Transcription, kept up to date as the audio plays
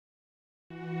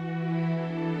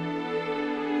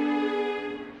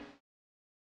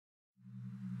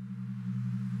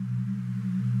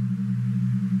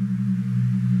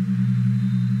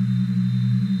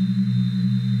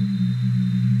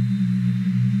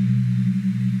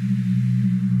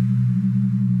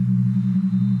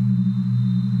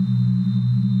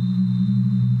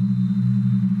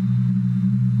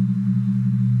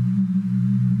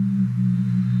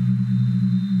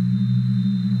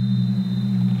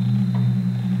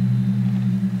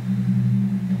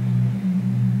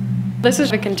This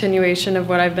is a continuation of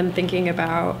what I've been thinking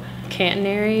about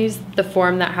catenaries, the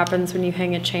form that happens when you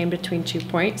hang a chain between 2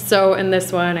 points. So in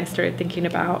this one, I started thinking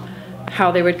about how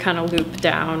they would kind of loop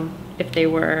down if they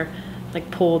were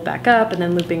like pulled back up and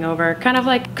then looping over, kind of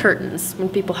like curtains. When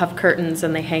people have curtains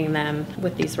and they hang them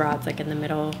with these rods like in the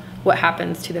middle, what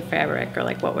happens to the fabric, or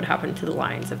like what would happen to the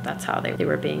lines if that's how they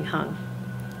were being hung.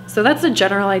 So that's the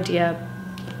general idea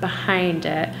behind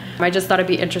it. I just thought it'd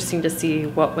be interesting to see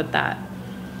what would that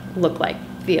look like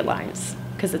via lines,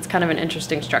 because it's kind of an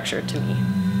interesting structure to me.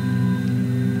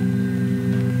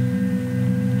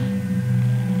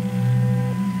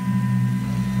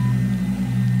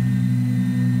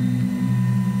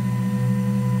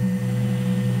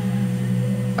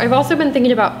 I've also been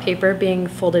thinking about paper being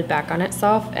folded back on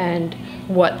itself and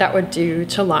what that would do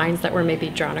to lines that were maybe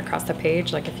drawn across the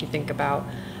page, like if you think about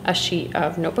a sheet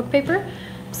of notebook paper.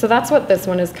 So that's what this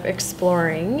one is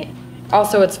exploring.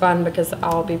 Also, it's fun because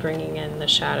I'll be bringing in the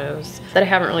shadows that I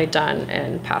haven't really done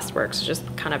in past works. It's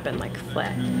just kind of been like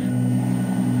flat.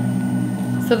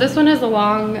 So this one is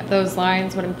along those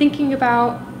lines, what I'm thinking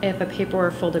about if a paper were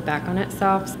folded back on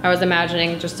itself. I was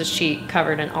imagining just a sheet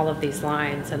covered in all of these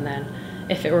lines, and then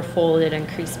if it were folded and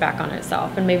creased back on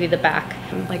itself, and maybe the back,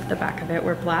 like the back of it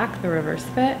were black, the reverse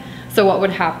of it. So what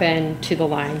would happen to the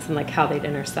lines and like how they'd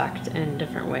intersect in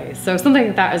different ways. So something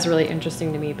like that is really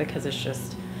interesting to me because it's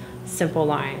just simple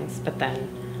lines, but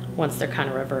then once they're kind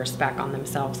of reversed back on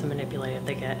themselves and manipulated,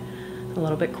 they get a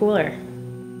little bit cooler.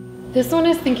 This one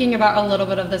is thinking about a little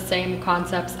bit of the same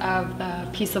concepts of the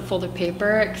piece of folded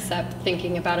paper, except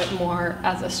thinking about it more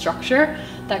as a structure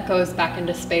that goes back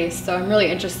into space. So I'm really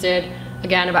interested,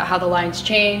 again, about how the lines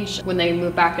change. When they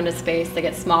move back into space, they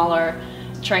get smaller,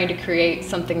 trying to create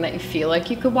something that you feel like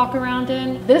you could walk around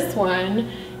in. This one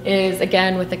is,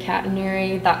 again, with the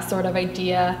catenary, that sort of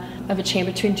idea of a chain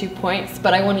between 2 points,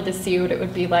 but I wanted to see what it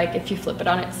would be like if you flip it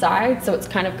on its side, so it's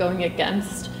kind of going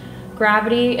against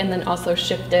gravity, and then also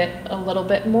shift it a little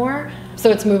bit more,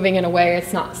 so it's moving in a way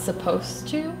it's not supposed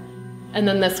to. And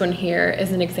then this one here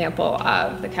is an example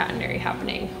of the catenary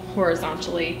happening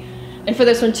horizontally. And for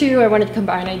this one too, I wanted to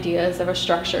combine ideas of a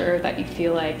structure that you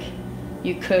feel like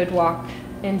you could walk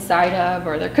inside of,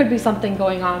 or there could be something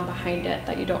going on behind it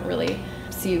that you don't really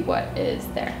see what is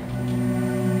there.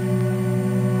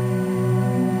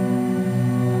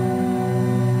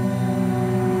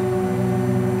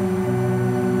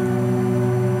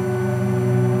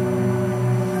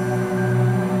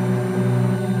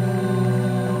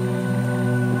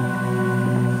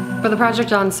 For the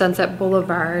project on Sunset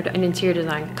Boulevard, an interior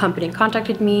design company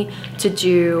contacted me to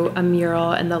do a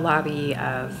mural in the lobby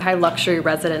of high luxury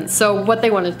residence. So what they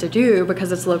wanted to do,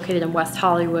 because it's located in West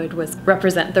Hollywood, was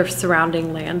represent their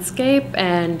surrounding landscape,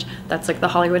 and that's like the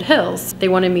Hollywood Hills. They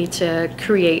wanted me to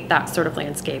create that sort of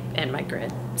landscape in my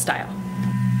grid style.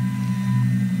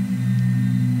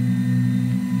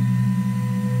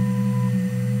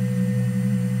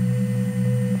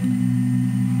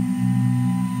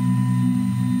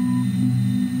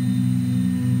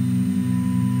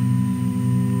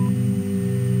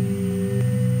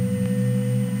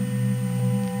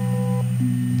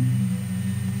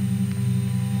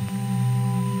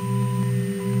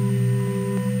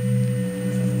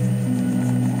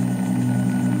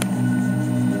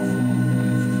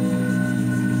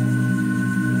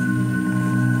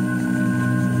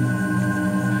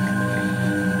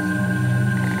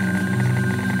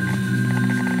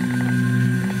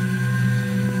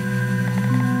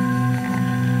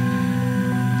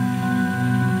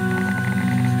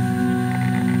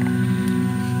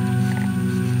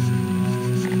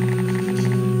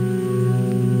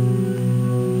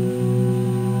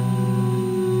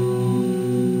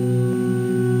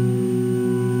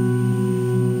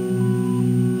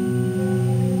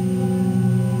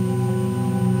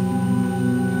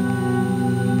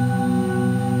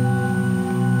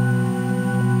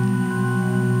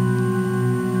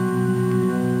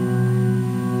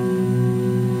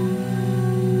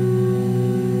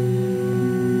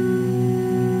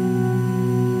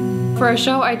 For a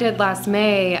show I did last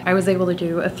May, I was able to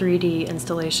do a 3D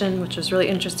installation, which was really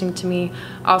interesting to me.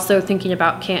 Also thinking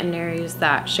about catenaries,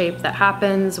 that shape that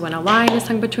happens when a line is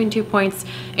hung between 2 points.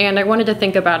 And I wanted to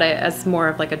think about it as more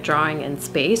of like a drawing in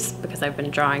space, because I've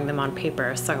been drawing them on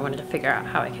paper. So I wanted to figure out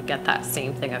how I could get that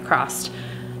same thing across,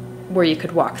 where you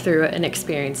could walk through it and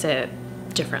experience it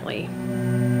differently.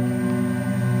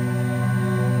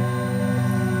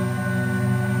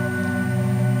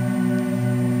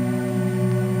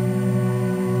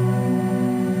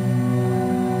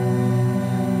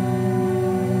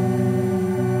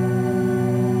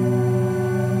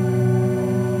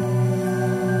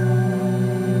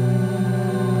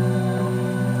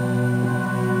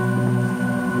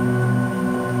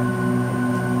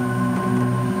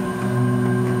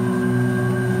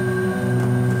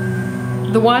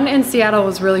 one in Seattle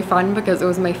was really fun because it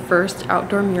was my first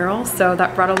outdoor mural, so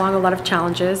that brought along a lot of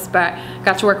challenges, but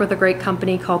got to work with a great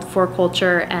company called For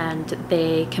Culture, and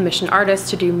they commission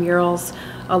artists to do murals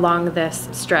along this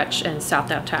stretch in South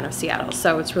downtown of Seattle.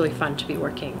 So it's really fun to be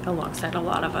working alongside a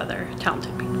lot of other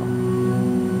talented people.